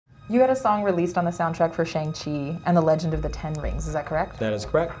You had a song released on the soundtrack for Shang-Chi and the Legend of the Ten Rings, is that correct? That is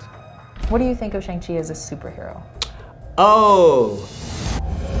correct. What do you think of Shang-Chi as a superhero? Oh!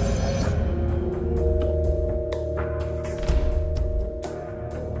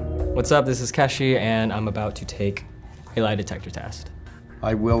 What's up, this is Keshi, and I'm about to take a lie detector test.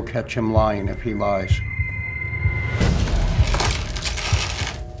 I will catch him lying if he lies.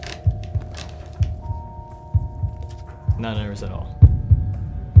 Not nervous at all.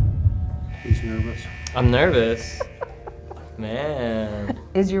 He's nervous. I'm nervous. Man.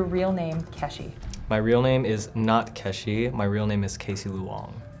 Is your real name Keshi? My real name is not Keshi. My real name is Casey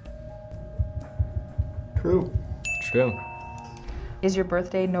Luong. True. True. Is your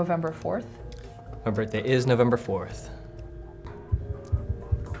birthday November 4th? My birthday is November 4th.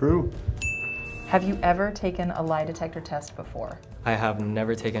 True. Have you ever taken a lie detector test before? I have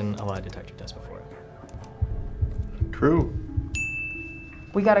never taken a lie detector test before. True.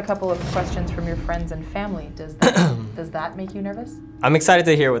 We got a couple of questions from your friends and family. Does that make you nervous? I'm excited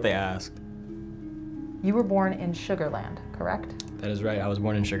to hear what they asked. You were born in Sugarland, correct? That is right, I was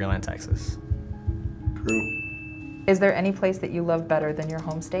born in Sugarland, Texas. True. Is there any place that you love better than your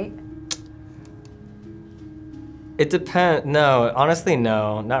home state? It depends, no, honestly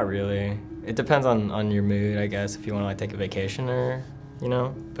no, not really. It depends on your mood, I guess, if you want to like take a vacation or, you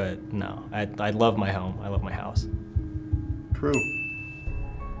know, but no, I love my home, I love my house. True.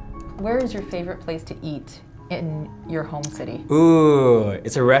 Where is your favorite place to eat in your home city? Ooh,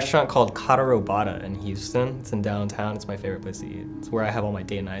 it's a restaurant called Kata Robata in Houston. It's in downtown, it's my favorite place to eat. It's where I have all my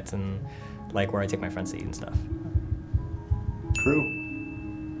date nights and like where I take my friends to eat and stuff.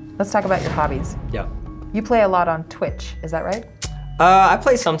 True. Let's talk about your hobbies. Yeah. You play a lot on Twitch, is that right? I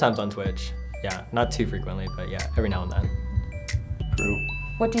play sometimes on Twitch. Yeah, not too frequently, but yeah, every now and then. True.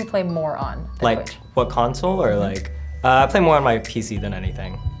 What do you play more on than Like, Twitch? what console or like? I play more on my PC than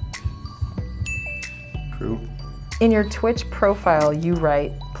anything. True. In your Twitch profile, you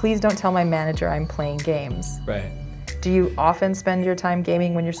write, "Please don't tell my manager I'm playing games." Right. Do you often spend your time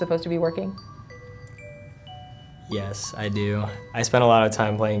gaming when you're supposed to be working? Yes, I do. I spend a lot of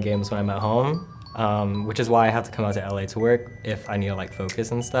time playing games when I'm at home, which is why I have to come out to LA to work if I need to like focus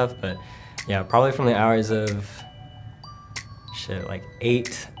and stuff. But yeah, probably from the hours of like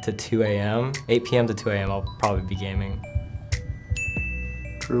 8 to 2 a.m., 8 p.m. to 2 a.m. I'll probably be gaming.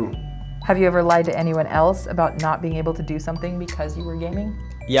 True. Have you ever lied to anyone else about not being able to do something because you were gaming?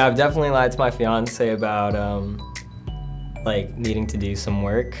 Yeah, I've definitely lied to my fiance about like needing to do some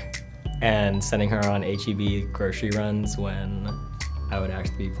work and sending her on HEB grocery runs when I would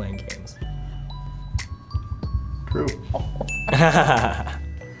actually be playing games. True.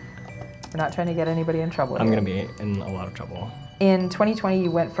 We're not trying to get anybody in trouble I'm here. gonna be in a lot of trouble. In 2020, you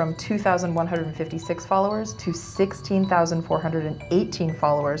went from 2,156 followers to 16,418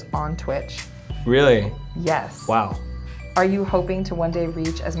 followers on Twitch. Really? Yes. Wow. Are you hoping to one day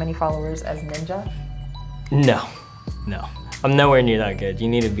reach as many followers as Ninja? No, no. I'm nowhere near that good. You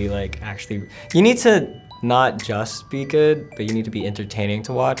need to be like you need to not just be good, but you need to be entertaining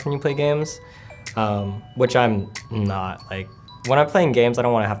to watch when you play games, which I'm not. Like, when I'm playing games, I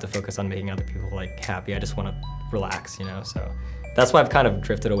don't want to have to focus on making other people like happy. I just want to relax, you know, so. That's why I've kind of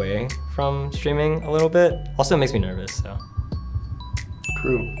drifted away from streaming a little bit. Also, it makes me nervous, so.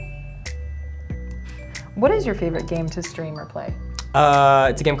 True. What is your favorite game to stream or play?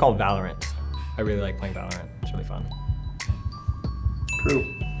 It's a game called Valorant. I really like playing Valorant. It's really fun. True.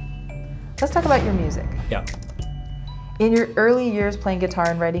 Let's talk about your music. Yeah. In your early years playing guitar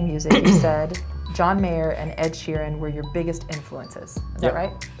and writing music, you said John Mayer and Ed Sheeran were your biggest influences. Is that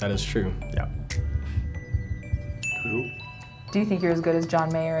right? That is true, yeah. True. Do you think you're as good as John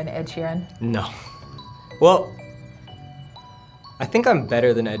Mayer and Ed Sheeran? No. Well, I think I'm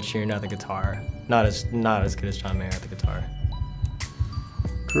better than Ed Sheeran at the guitar. Not as good as John Mayer at the guitar.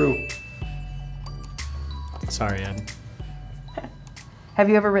 True. Sorry, Ed. Have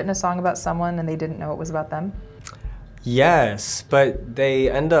you ever written a song about someone and they didn't know it was about them? Yes, but they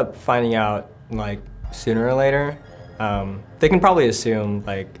end up finding out like sooner or later. They can probably assume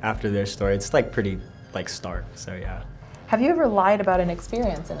like after their story. It's like pretty like stark, so yeah. Have you ever lied about an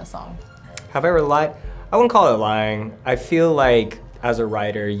experience in a song? Have I ever lied? I wouldn't call it lying. I feel like as a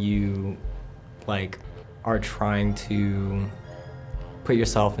writer, you like are trying to put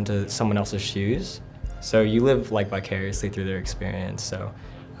yourself into someone else's shoes. So you live like vicariously through their experience. So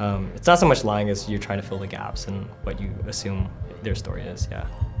it's not so much lying as you're trying to fill the gaps in what you assume their story is, yeah.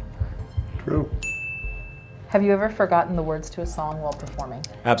 True. Have you ever forgotten the words to a song while performing?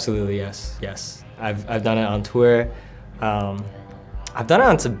 Absolutely, yes, yes. I've done it on tour. I've done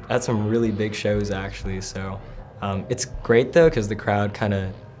it at some really big shows actually, so it's great though because the crowd kind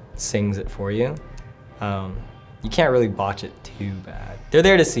of sings it for you. You can't really botch it too bad. They're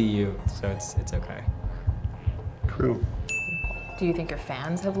there to see you, so it's okay. True. Do you think your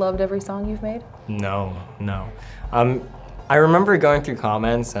fans have loved every song you've made? No. I remember going through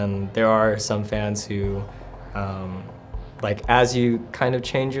comments, and there are some fans who, like, as you kind of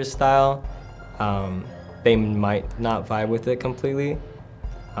change your style, they might not vibe with it completely.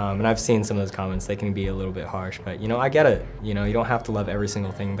 And I've seen some of those comments, they can be a little bit harsh, but you know, I get it. You know, you don't have to love every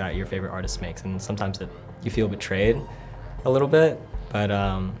single thing that your favorite artist makes, and sometimes you feel betrayed a little bit, but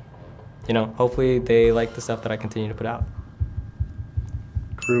you know, hopefully they like the stuff that I continue to put out.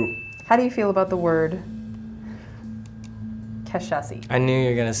 True. How do you feel about the word Keshi? I knew you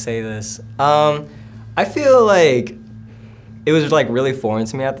were gonna say this. I feel like it was like really foreign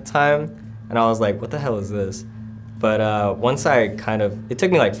to me at the time, and I was like, what the hell is this? But once I it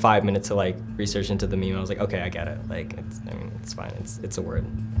took me like 5 minutes to like research into the meme. I was like, okay, I get it. Like, it's fine. It's a word.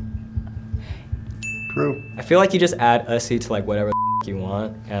 True. I feel like you just add ussy to like whatever you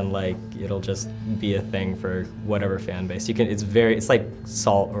want, and like it'll just be a thing for whatever fan base. It's like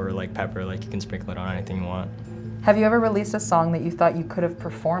salt or like pepper. Like you can sprinkle it on anything you want. Have you ever released a song that you thought you could have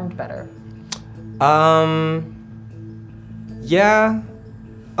performed better? Yeah.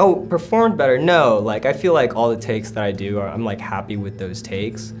 Oh, performed better? No, like I feel like all the takes that I do, I'm like happy with those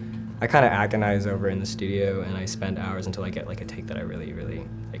takes. I kind of agonize over in the studio, and I spend hours until I get like a take that I really, really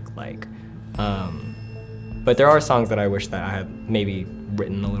like. But there are songs that I wish that I had maybe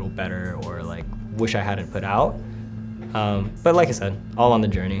written a little better, or like wish I hadn't put out. But like I said, all on the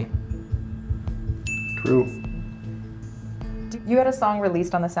journey. True. You had a song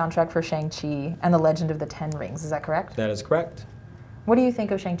released on the soundtrack for Shang-Chi and the Legend of the Ten Rings, is that correct? That is correct. What do you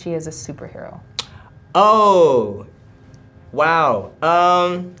think of Shang-Chi as a superhero? Oh, wow.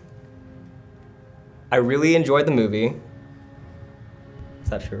 I really enjoyed the movie. Is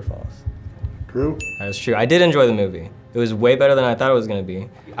that true or false? True. That is true. I did enjoy the movie. It was way better than I thought it was gonna be.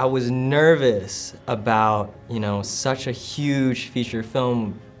 I was nervous about, you know, such a huge feature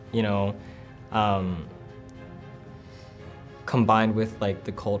film, you know, combined with like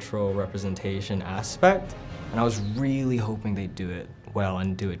the cultural representation aspect. And I was really hoping they'd do it well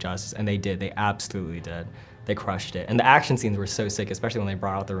and do it justice, and they did. They absolutely did. They crushed it. And the action scenes were so sick, especially when they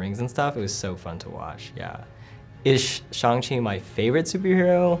brought out the rings and stuff. It was so fun to watch, yeah. Is Shang-Chi my favorite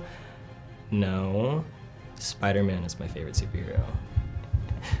superhero? No. Spider-Man is my favorite superhero.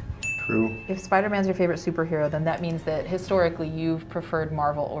 True. If Spider-Man's your favorite superhero, then that means that historically you've preferred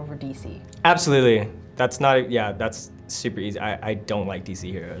Marvel over DC. Absolutely. That's that's super easy. I don't like DC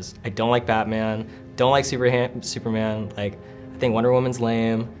heroes. I don't like Batman, don't like Superman. Like, I think Wonder Woman's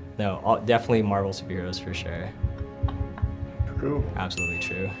lame. No, definitely Marvel superheroes for sure. True. Absolutely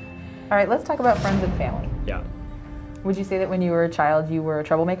true. All right, let's talk about friends and family. Yeah. Would you say that when you were a child, you were a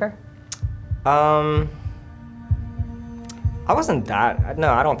troublemaker? I wasn't that,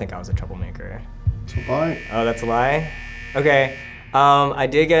 no, I don't think I was a troublemaker. It's a lie. Oh, that's a lie? Okay. I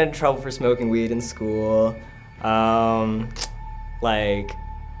did get in trouble for smoking weed in school. Like,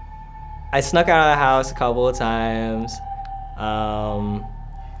 I snuck out of the house a couple of times. I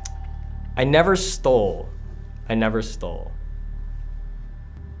never stole.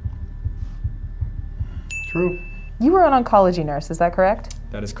 True. You were an oncology nurse, is that correct?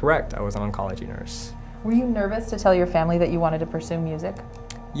 That is correct. I was an oncology nurse. Were you nervous to tell your family that you wanted to pursue music?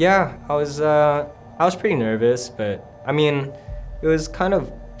 Yeah, I was pretty nervous, but I mean, it was kind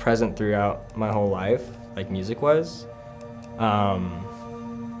of present throughout my whole life, like music was.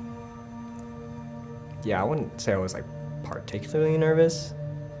 Yeah, I wouldn't say I was like particularly nervous.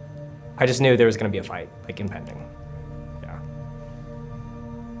 I just knew there was gonna be a fight, like impending. Yeah.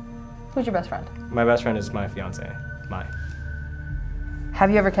 Who's your best friend? My best friend is my fiance, Mai.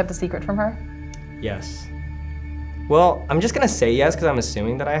 Have you ever kept a secret from her? Yes. Well, I'm just gonna say yes because I'm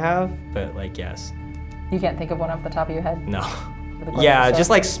assuming that I have, but like yes. You can't think of one off the top of your head? No. With a Yeah, question?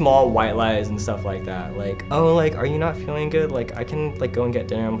 just like small white lies and stuff like that. Like, oh, like, are you not feeling good? Like, I can like go and get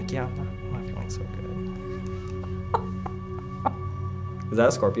dinner. I'm like, yeah, I'm not feeling so good. Is that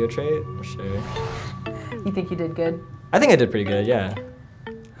a Scorpio trait? For sure. You think you did good? I think I did pretty good, yeah.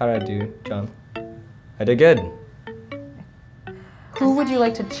 How did I do, John? I did good. Who would you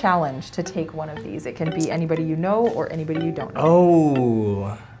like to challenge to take one of these? It can be anybody you know or anybody you don't know.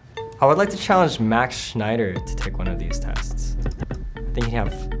 Oh, I would like to challenge Max Schneider to take one of these tests. I think he'd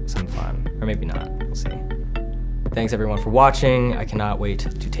have some fun, or maybe not, we'll see. Thanks everyone for watching. I cannot wait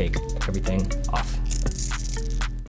to take everything off.